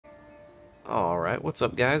Alright, what's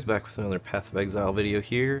up guys? Back with another Path of Exile video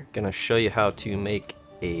here. Gonna show you how to make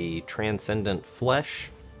a Transcendent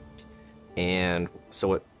Flesh. And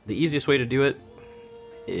so the easiest way to do it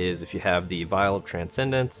is if you have the Vial of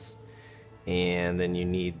Transcendence, and then you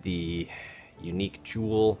need the unique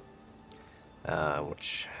jewel,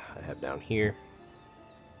 which I have down here.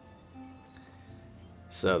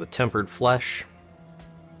 So the Tempered Flesh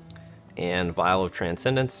and Vial of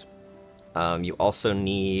Transcendence. You also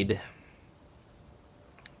need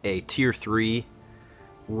a tier 3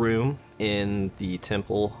 room in the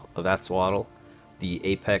Temple of Atzoatl, the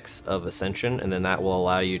Apex of Ascension, and then that will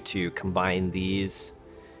allow you to combine these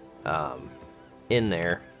in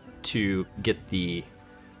there to get the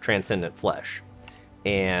Transcendent Flesh.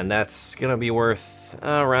 And that's gonna be worth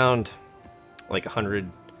around like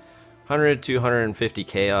 100 to 150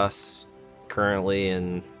 chaos currently,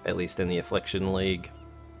 in at least in the Affliction League.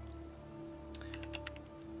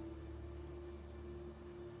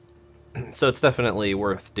 So it's definitely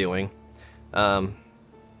worth doing. And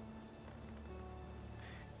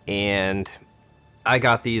I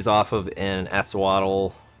got these off of an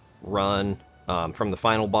Atzoatl run from the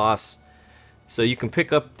final boss. So you can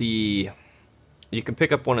pick up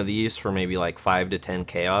one of these for maybe like 5 to 10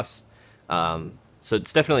 chaos. So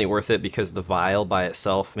it's definitely worth it because the vial by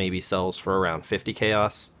itself maybe sells for around 50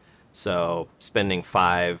 chaos. So spending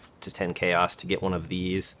 5 to 10 chaos to get one of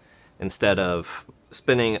these instead of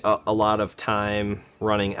spending a lot of time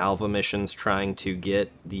running alpha missions trying to get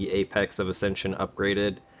the Apex of Ascension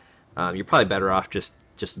upgraded, you're probably better off just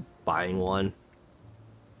buying one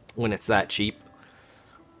when it's that cheap,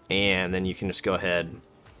 and then you can just go ahead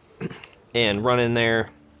and run in there,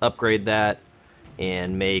 upgrade that,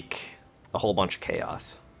 and make a whole bunch of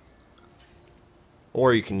chaos.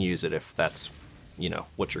 Or you can use it if that's, you know,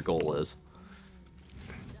 what your goal is.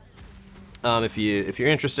 If you're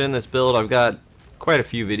interested in this build, I've got quite a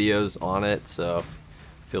few videos on it, so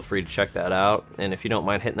feel free to check that out. And if you don't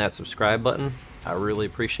mind hitting that subscribe button, I really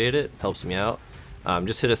appreciate it. It helps me out.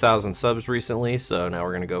 Just hit 1,000 subs recently, so now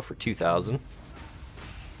we're gonna go for 2,000.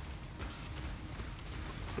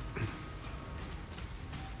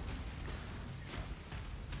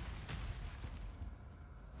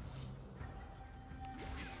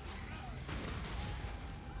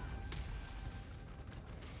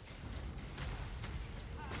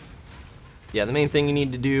 Yeah, the main thing you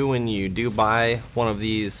need to do when you do buy one of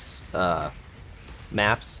these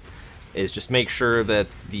maps is just make sure that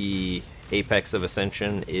the Apex of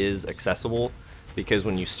Ascension is accessible, because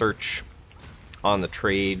when you search on the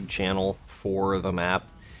trade channel for the map,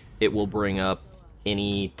 it will bring up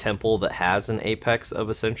any temple that has an Apex of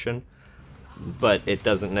Ascension, but it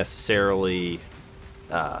doesn't necessarily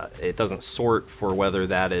it doesn't sort for whether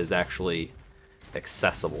that is actually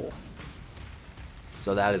accessible.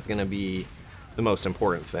 So that is going to be the most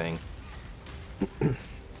important thing.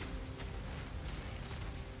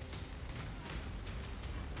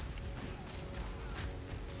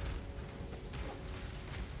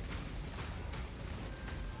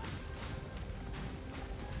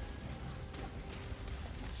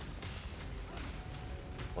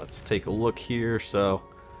 Let's take a look here. So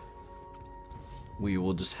we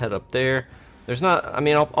will just head up there. There's not, I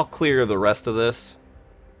mean, I'll clear the rest of this,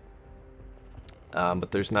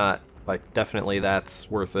 but there's not, like, definitely that's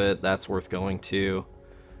worth it. That's worth going to,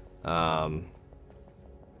 in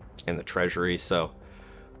the treasury. So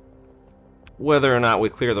whether or not we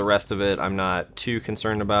clear the rest of it, I'm not too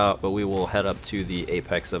concerned about, but we will head up to the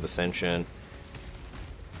Apex of Ascension.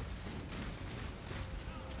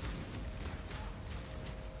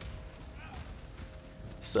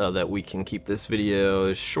 So that we can keep this video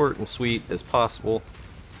as short and sweet as possible.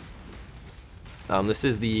 This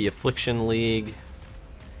is the Affliction League,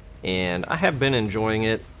 and I have been enjoying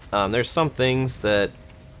it. There's some things that,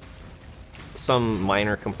 some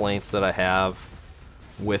minor complaints that I have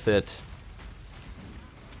with it.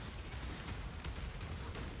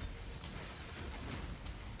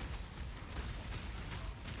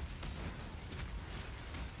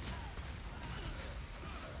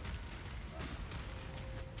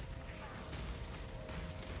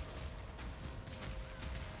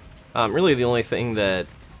 Really the only thing that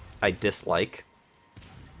I dislike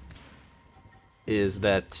is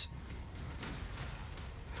that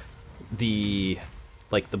the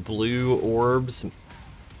blue orbs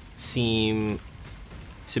seem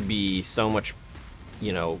to be so much,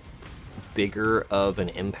 you know, bigger of an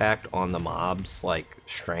impact on the mob's like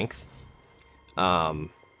strength,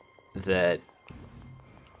 that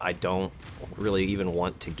I don't really even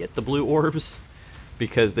want to get the blue orbs,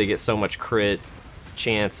 because they get so much crit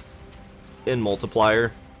chance in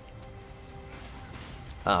multiplier,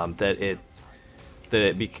 that that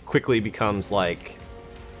it quickly becomes like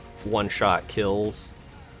one-shot kills.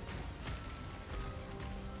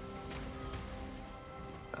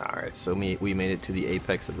 Alright, so we made it to the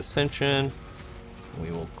Apex of Ascension. We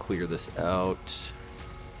will clear this out.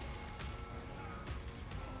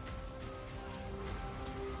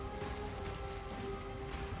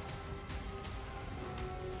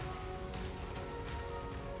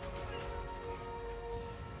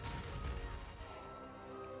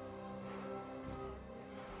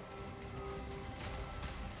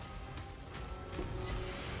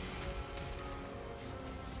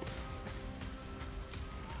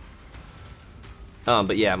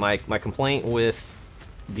 But yeah, my complaint with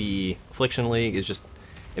the Affliction League is just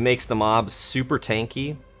it makes the mobs super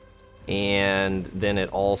tanky, and then it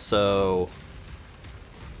also,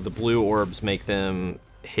 the blue orbs make them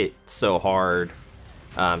hit so hard,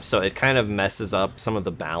 so it kind of messes up some of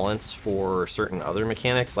the balance for certain other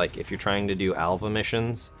mechanics. Like if you're trying to do Alva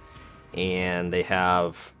missions and they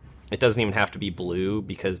have, it doesn't even have to be blue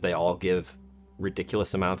because they all give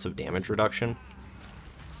ridiculous amounts of damage reduction,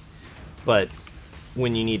 but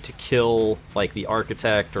when you need to kill like the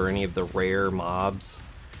Architect or any of the rare mobs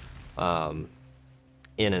in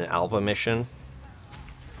an Alva mission,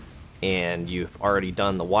 and you've already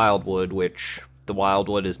done the Wildwood, which the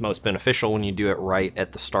Wildwood is most beneficial when you do it right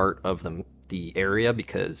at the start of the area,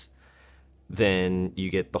 because then you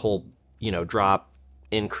get the whole, you know, drop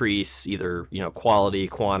increase, either, you know, quality,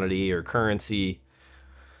 quantity, or currency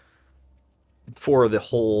for the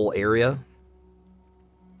whole area.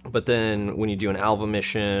 But then when you do an Alva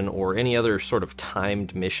mission or any other sort of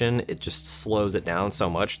timed mission, it just slows it down so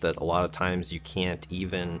much that a lot of times you can't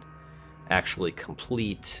even actually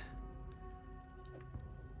complete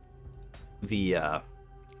the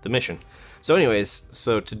mission. So anyways,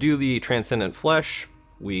 so to do the Transcendent Flesh,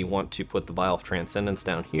 we want to put the Vial of Transcendence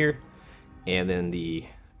down here, and then the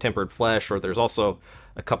Tempered Flesh, or there's also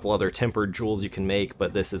a couple other tempered jewels you can make,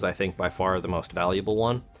 but this is, I think, by far the most valuable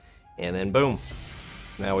one. And then boom.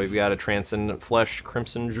 Now we've got a Transcendent Flesh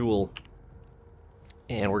Crimson Jewel.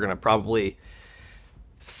 And we're going to probably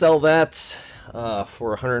sell that for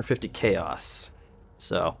 150 Chaos.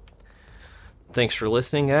 So, thanks for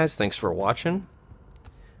listening, guys. Thanks for watching.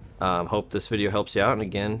 Hope this video helps you out. And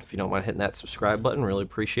again, if you don't mind hitting that subscribe button, really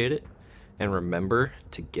appreciate it. And remember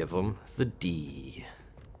to give them the D.